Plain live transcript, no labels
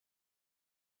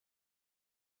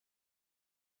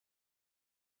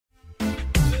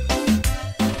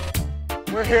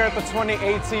We're here at the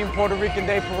 2018 Puerto Rican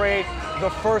Day Parade, the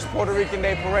first Puerto Rican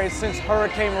Day Parade since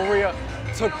Hurricane Maria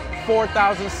took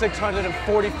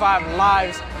 4,645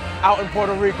 lives out in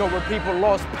Puerto Rico, where people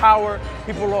lost power,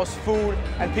 people lost food,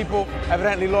 and people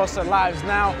evidently lost their lives.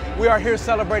 Now, we are here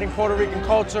celebrating Puerto Rican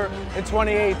culture in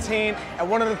 2018, and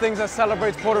one of the things that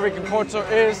celebrates Puerto Rican culture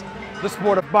is the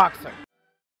sport of boxing.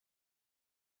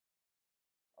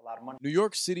 New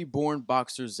York City-born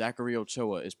boxer Zachary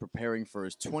Ochoa is preparing for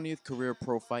his 20th career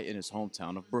pro fight in his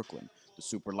hometown of Brooklyn. The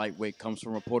super lightweight comes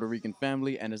from a Puerto Rican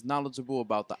family and is knowledgeable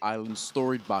about the island's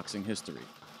storied boxing history.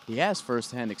 He has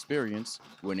first-hand experience,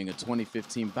 winning a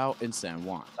 2015 bout in San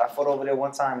Juan. I fought over there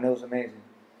one time and it was amazing.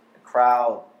 The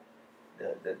crowd,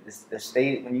 the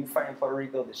stadium, when you fight in Puerto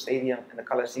Rico, the stadium and the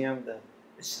Coliseum, the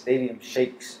stadium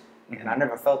shakes. And I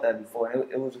never felt that before. And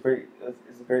it was great. It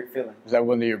was a great feeling. Was that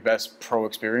one of your best pro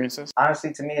experiences?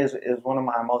 Honestly, to me, it was one of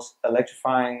my most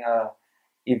electrifying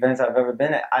events I've ever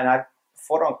been at. And I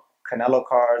fought on Canelo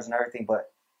cards and everything,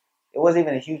 but it wasn't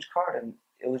even a huge card. And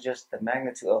it was just the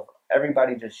magnitude of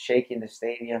everybody just shaking the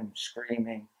stadium,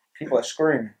 screaming. People are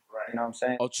screaming. Right. You know what I'm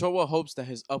saying? Ochoa hopes that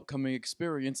his upcoming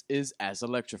experience is as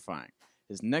electrifying.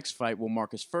 His next fight will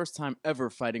mark his first time ever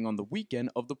fighting on the weekend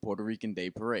of the Puerto Rican Day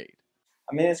Parade.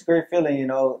 I mean, it's a great feeling, you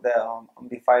know, that I'm gonna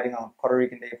be fighting on Puerto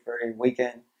Rican Day Parade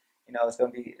weekend. You know, it's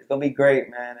gonna be great,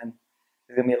 man, and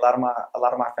there's gonna be a lot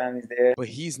of my family's there. But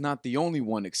he's not the only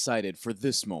one excited for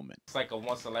this moment. It's like a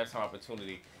once-in-a-lifetime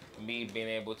opportunity. Me being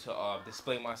able to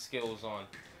display my skills on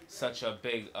such a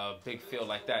big field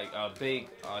like that, a big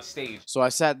stage. So I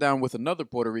sat down with another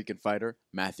Puerto Rican fighter,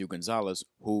 Matthew Gonzalez,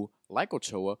 who, like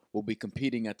Ochoa, will be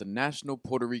competing at the National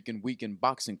Puerto Rican Weekend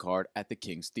boxing card at the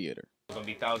King's Theater. There's gonna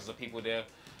be thousands of people there.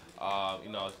 You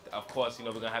know, of course, you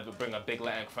know, we're gonna have to bring a big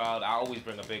Latin crowd. I always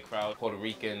bring a big crowd. Puerto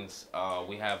Ricans,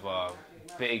 we have a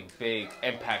big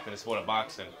impact in the sport of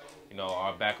boxing. You know,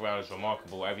 our background is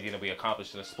remarkable, everything that we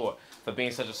accomplished in the sport. For being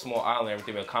such a small island,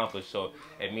 everything we accomplished, so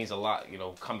it means a lot, you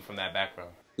know, coming from that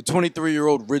background. The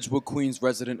 23-year-old Ridgewood, Queens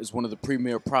resident is one of the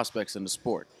premier prospects in the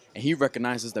sport, and he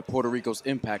recognizes that Puerto Rico's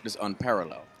impact is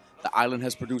unparalleled. The island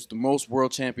has produced the most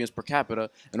world champions per capita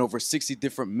and over 60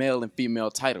 different male and female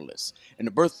titleists. And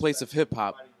the birthplace of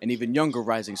hip-hop, an even younger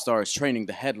rising star is training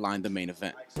to headline the main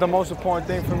event. The most important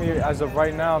thing for me as of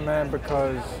right now, man,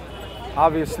 because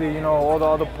obviously, you know, all the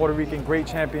other Puerto Rican great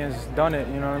champions done it,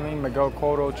 you know what I mean? Miguel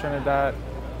Cotto, Trinidad.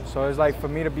 So it's like for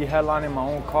me to be headlining my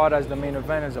own card as the main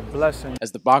event is a blessing.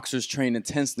 As the boxers train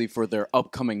intensely for their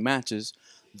upcoming matches,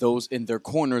 those in their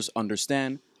corners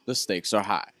understand the stakes are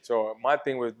high. So my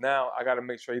thing was now I got to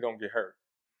make sure he don't get hurt.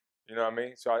 You know what I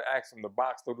mean? So I asked him to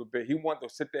box a little bit. He wanted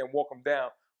to sit there and walk him down,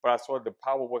 but I saw the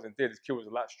power wasn't there. This kid was a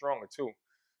lot stronger too.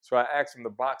 So I asked him to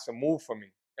box and move for me.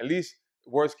 At least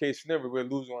worst case scenario, we'll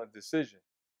lose on a decision.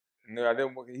 You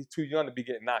know, he's too young to be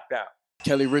getting knocked out.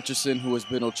 Kelly Richardson, who has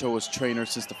been Ochoa's trainer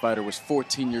since the fighter was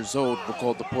 14 years old,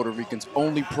 recalled the Puerto Rican's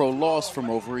only pro loss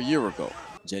from over a year ago.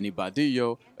 Jenny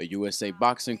Badillo, a USA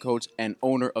boxing coach and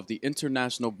owner of the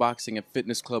International Boxing and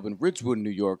Fitness Club in Ridgewood,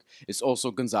 New York, is also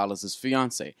Gonzalez's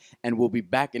fiance and will be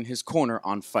back in his corner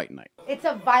on fight night. It's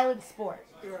a violent sport,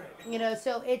 you know,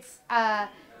 so it's,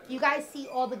 you guys see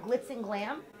all the glitz and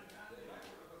glam,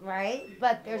 right?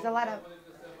 But there's a lot of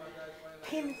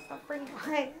pain and suffering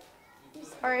behind. I'm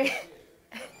sorry.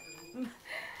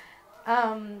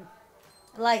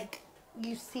 Like,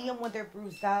 you see them when they're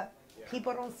bruised up.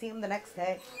 People don't see them the next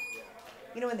day.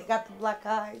 You know, when they got the black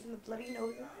eyes and the bloody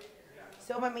noses.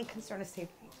 So my main concern is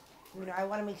safety. You know, I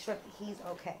want to make sure that he's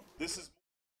okay.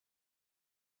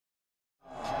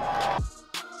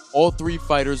 All three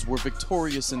fighters were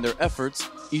victorious in their efforts,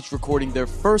 each recording their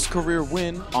first career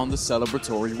win on the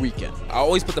celebratory weekend. I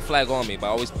always put the flag on me, but I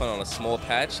always put it on a small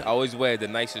patch. I always wear the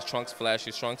nicest trunks,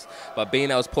 flashiest trunks. But being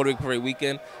that it was Puerto Rican Parade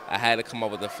weekend, I had to come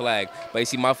up with the flag. But you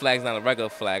see, my flag's not a regular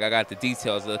flag. I got the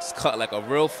details. It's cut like a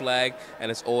real flag, and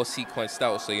it's all sequenced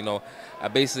out. So, you know, I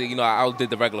basically, you know, I outdid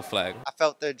the regular flag. I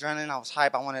felt the adrenaline. I was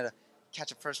hype. I wanted to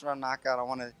catch a first-round knockout.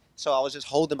 So I was just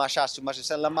holding my shots too much and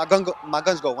said, let my guns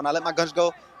go. When I let my guns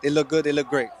go, they look good, they look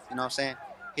great. You know what I'm saying?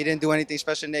 He didn't do anything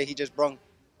special in there. He just brought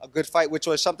a good fight, which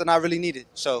was something I really needed.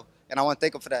 So, and I want to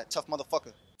thank him for that. Tough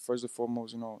motherfucker. First and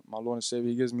foremost, you know, my Lord and Savior,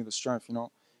 he gives me the strength, you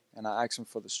know, and I ask him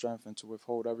for the strength and to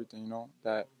withhold everything, you know,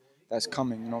 that's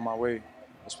coming, you know, my way,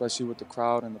 especially with the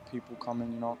crowd and the people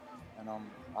coming, you know. And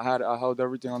I held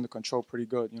everything under control pretty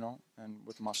good, you know, and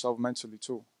with myself mentally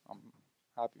too. I'm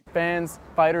happy. Fans,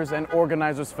 fighters, and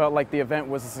organizers felt like the event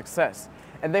was a success,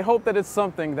 and they hope that it's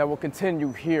something that will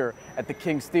continue here at the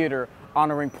King's Theater,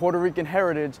 honoring Puerto Rican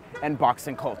heritage and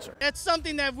boxing culture. It's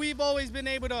something that we've always been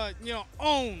able to,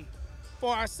 own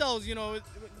for ourselves. You know,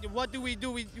 what do?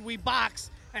 We box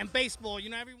and baseball. You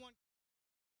know, everyone.